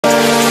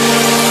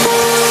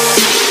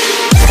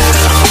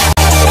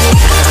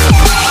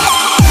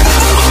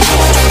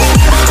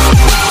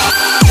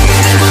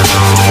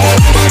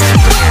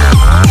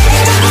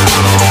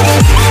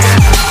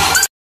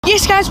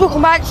guys,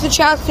 welcome back to the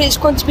channel. Today it's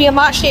going to be a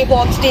matchday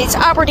vlog. Today it's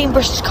Aberdeen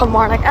versus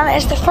Kilmarnock, and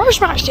it's the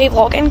first matchday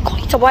vlog in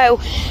quite a while.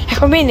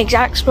 If I'm being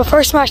exact, it's my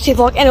first matchday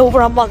vlog in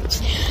over a month.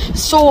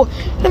 So,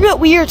 a bit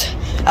weird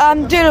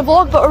doing a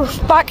vlog, but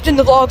we're back doing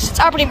the vlogs. It's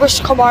Aberdeen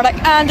versus Kilmarnock,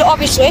 and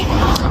obviously,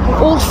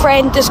 an old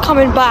friend is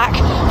coming back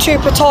to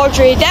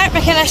Matchday. Derek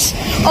McInnes,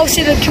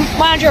 obviously the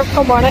manager of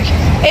Kilmarnock,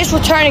 is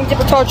returning to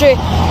Matchday.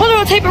 I don't know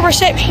what type of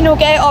reception he'll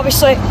get,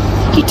 obviously.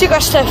 He took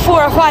us to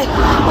 4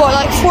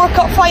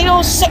 cup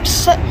finals,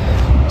 six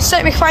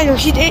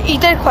semi-finals. He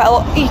did quite a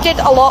lot. He did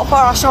a lot for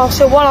us, and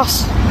also won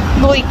us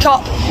the League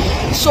Cup.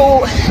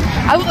 So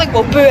I don't think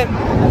we'll boo him.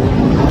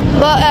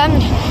 But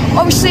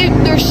obviously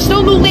there's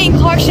still no Leighton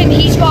Clarkson.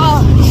 He's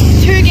got a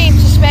 2-game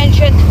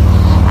suspension,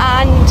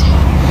 and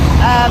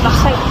I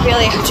think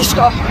really I just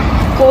got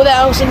to go there.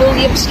 I was in no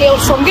Liam scale,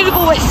 so I'm going to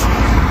go with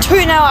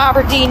 2 now at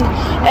Aberdeen.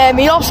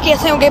 Milovski I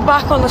think will get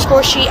back on the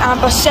score sheet, and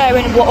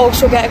Baserin will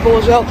also get a goal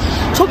as well.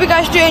 So hope you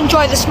guys do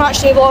enjoy this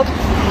matchday vlog.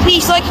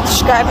 Please like and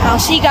subscribe, and I'll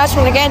see you guys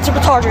when I get into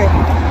Matchday.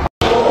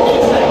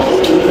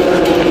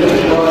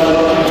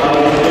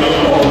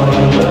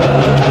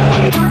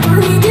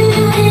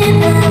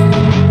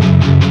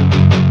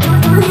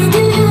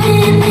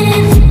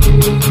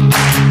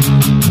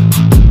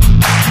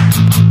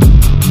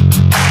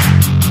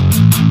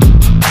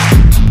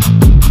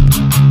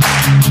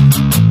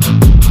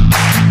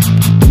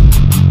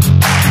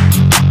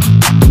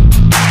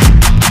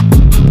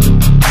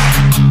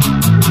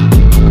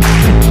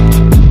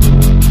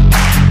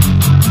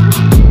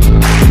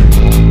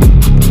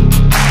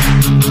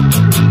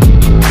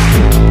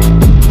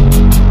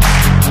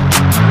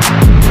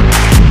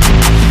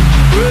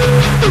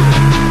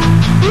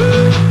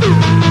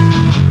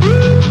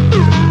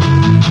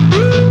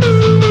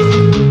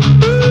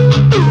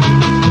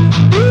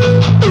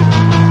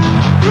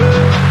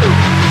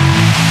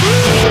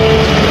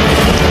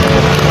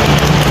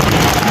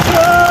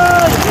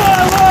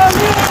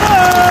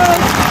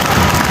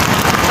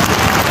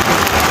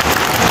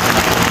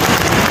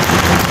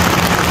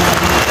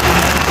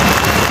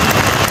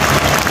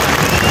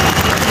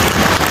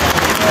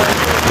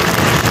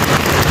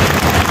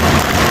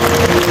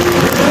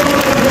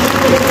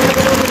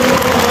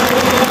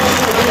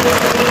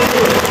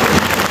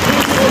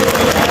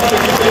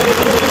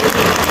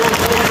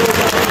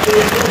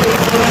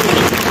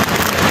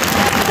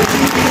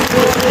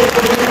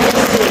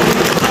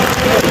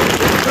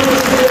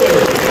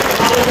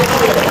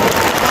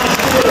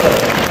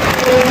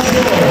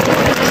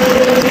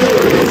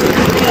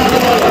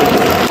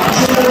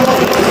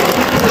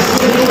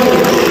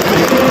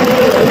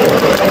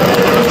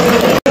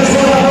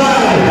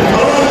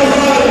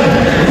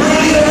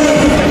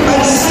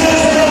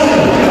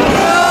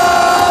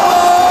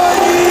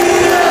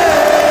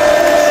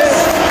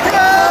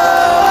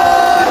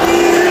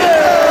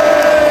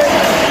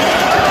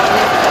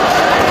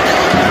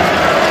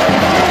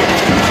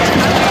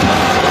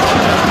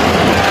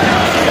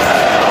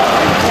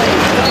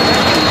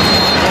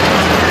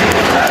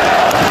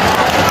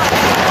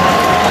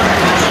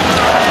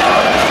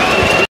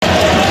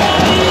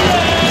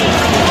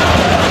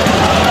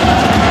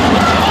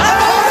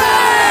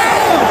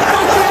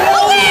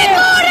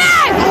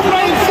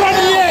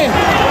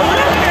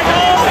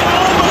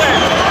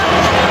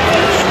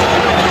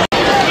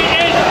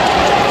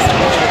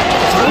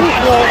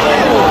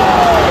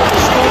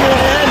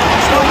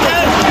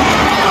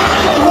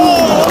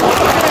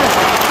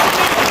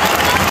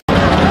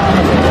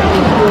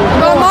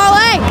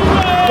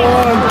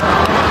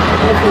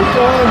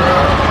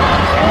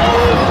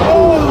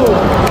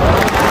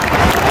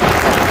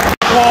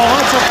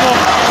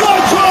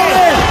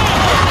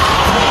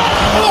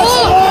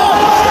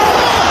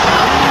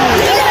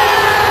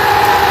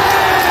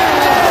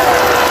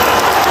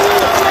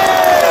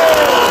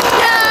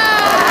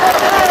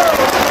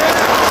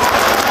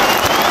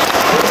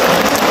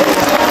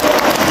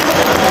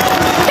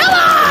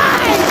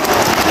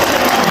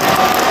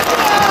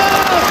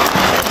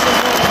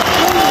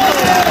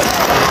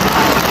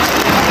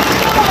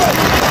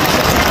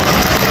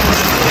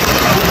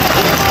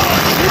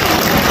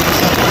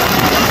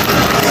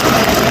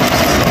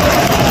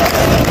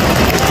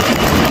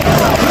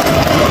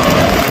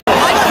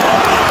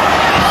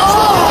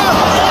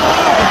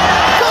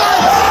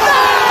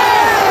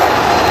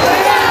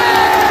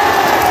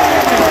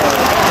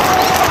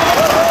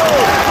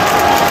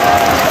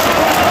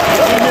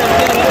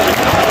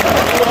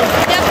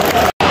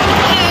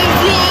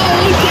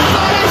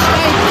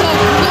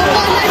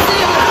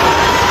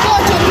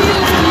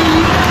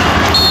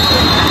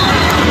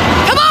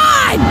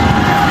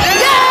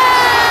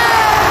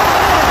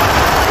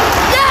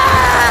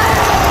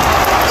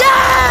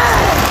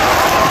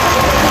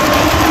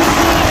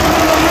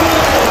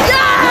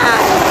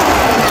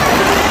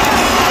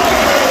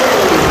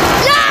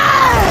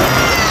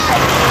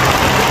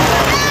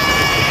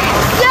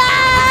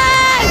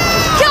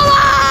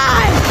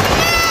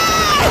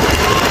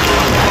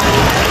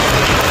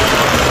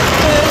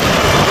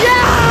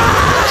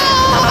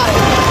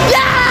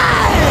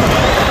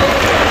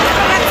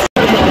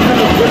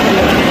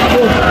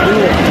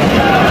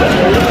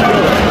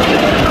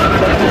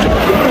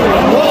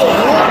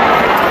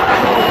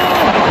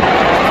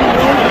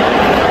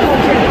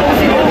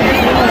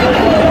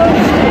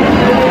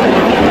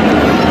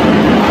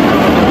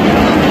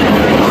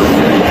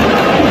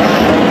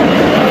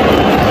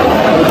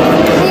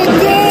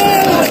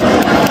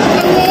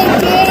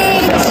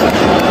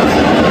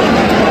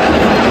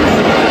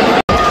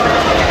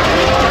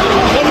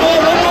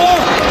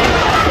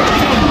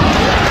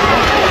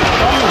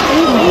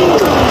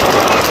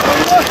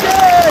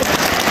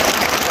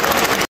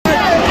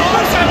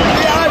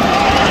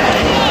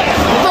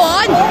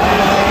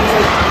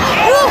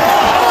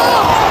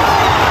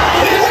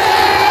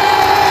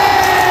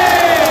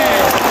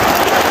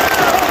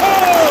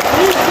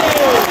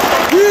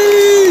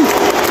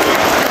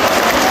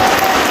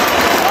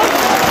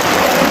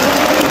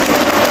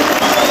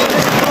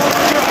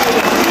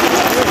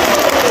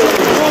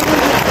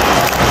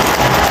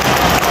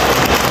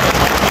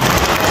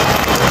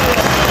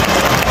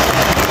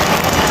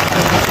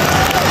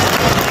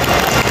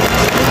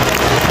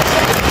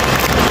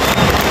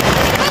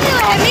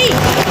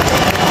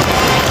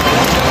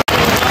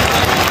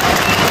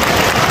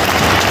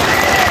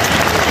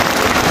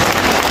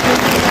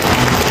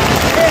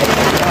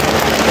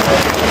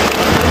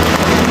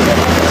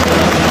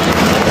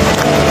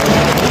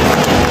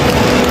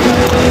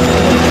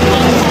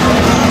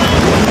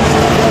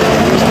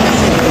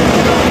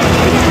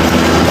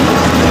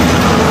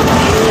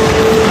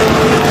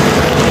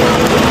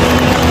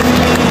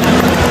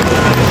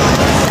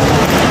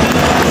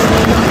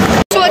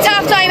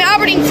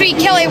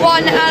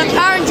 and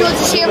Aaron Jones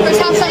is here for his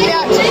half-time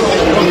reaction.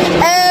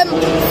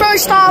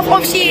 First half,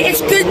 obviously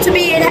it's good to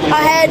be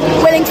ahead,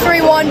 winning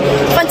 3-1.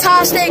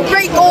 Fantastic,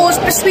 great goals,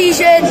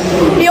 Persuasion,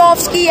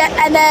 Miovski,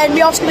 and then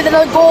Miovski with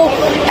another goal.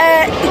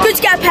 Good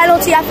to get a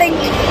penalty. I think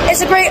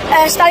it's a great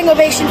standing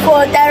ovation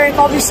for Derek.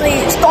 Obviously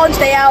it's Don's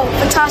day out,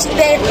 fantastic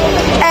day.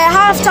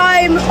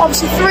 Half-time,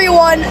 obviously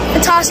 3-1,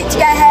 fantastic to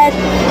get ahead.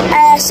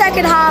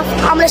 Second half,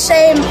 I'm going to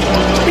say I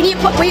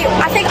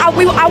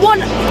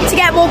want to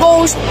get more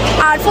goals,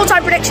 and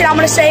full-time prediction, I'm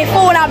going to say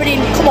 4-1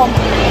 Aberdeen. Come on.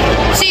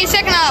 See you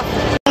second half.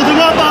 Hold them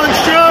up, Alex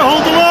Stewart,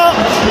 hold them up.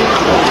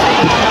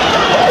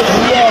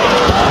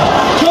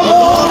 Come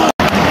on.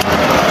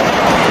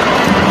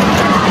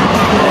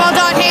 Well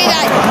done,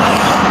 Hayden.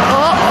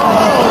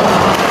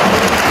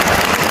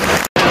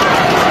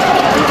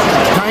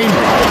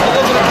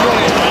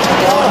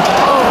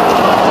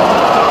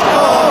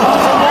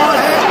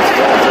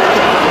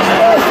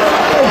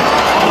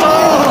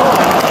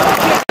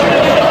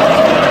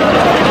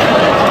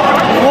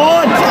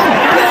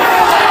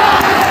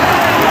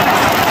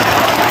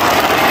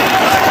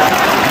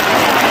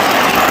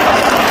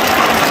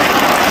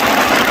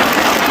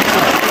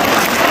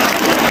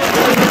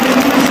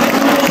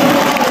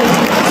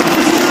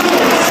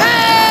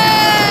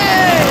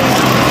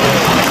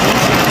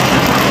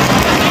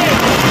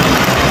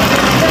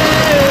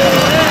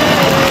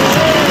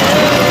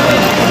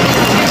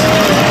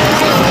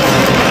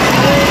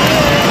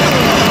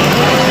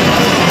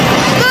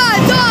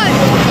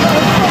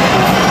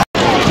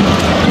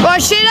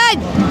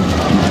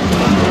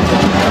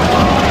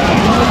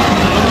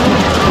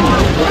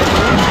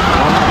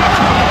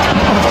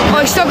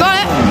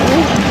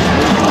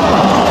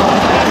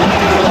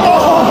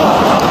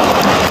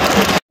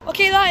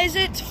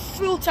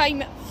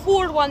 Time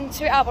 4-1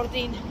 to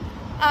Aberdeen.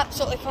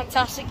 Absolutely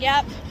fantastic,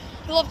 yep.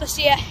 You love to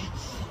see it,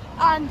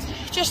 and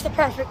just the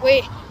perfect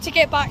way to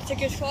get back to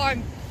good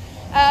form.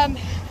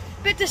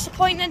 Bit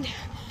disappointing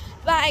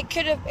that it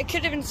could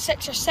have been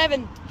 6 or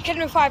 7. It could have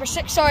been 5 or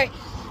 6, sorry,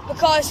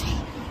 because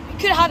we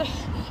could have had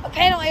a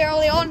penalty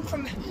early on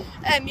from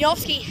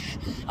Miovski.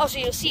 Also,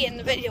 you'll see it in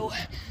the video.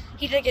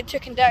 He did get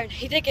taken down.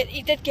 He did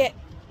get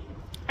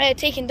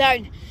taken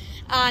down,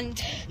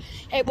 and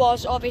it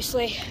was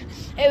obviously.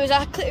 It was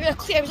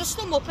a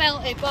slow-mo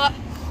penalty, but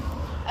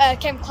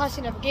Kim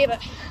Clancy never gave it.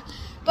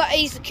 But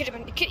easily could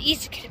have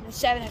been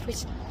 7 if we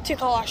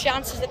took all our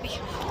chances that we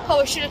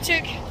probably should have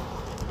took.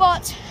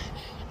 But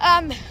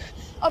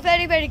a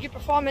very, very good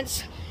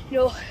performance. You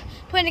know,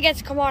 playing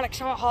against Kilmarnock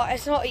is not hard.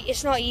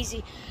 It's not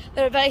easy.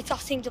 They're a very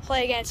tough team to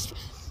play against.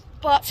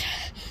 But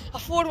a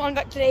 4-1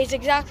 victory is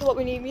exactly what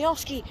we need.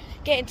 Miovski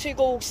getting 2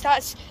 goals.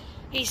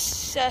 He's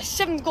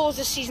 7 goals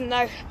this season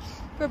now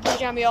for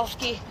Bojan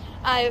Miovski.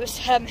 And it was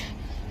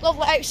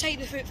lovely outside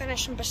the foot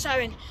finish from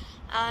Bassowen,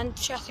 and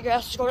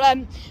Chattergrass scored.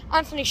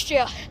 Anthony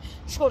Stewart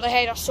scored a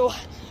header, so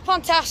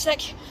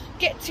fantastic.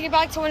 Get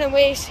back to winning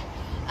ways,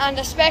 and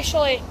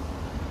especially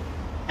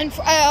in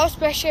front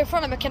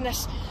of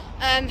McInnes.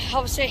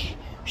 Obviously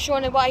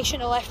showing why he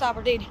shouldn't have left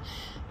Aberdeen,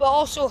 but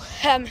also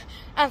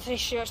Anthony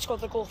Stewart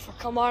scored the goal for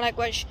Kilmarnock,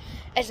 which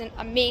isn't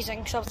amazing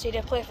because obviously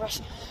they play for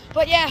us.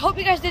 But yeah, I hope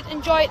you guys did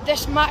enjoy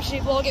this matchday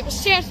vlog. It was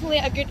certainly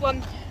a good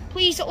one.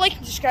 Please like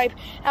and subscribe,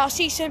 and I'll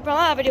see you soon for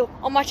another video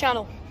on my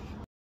channel.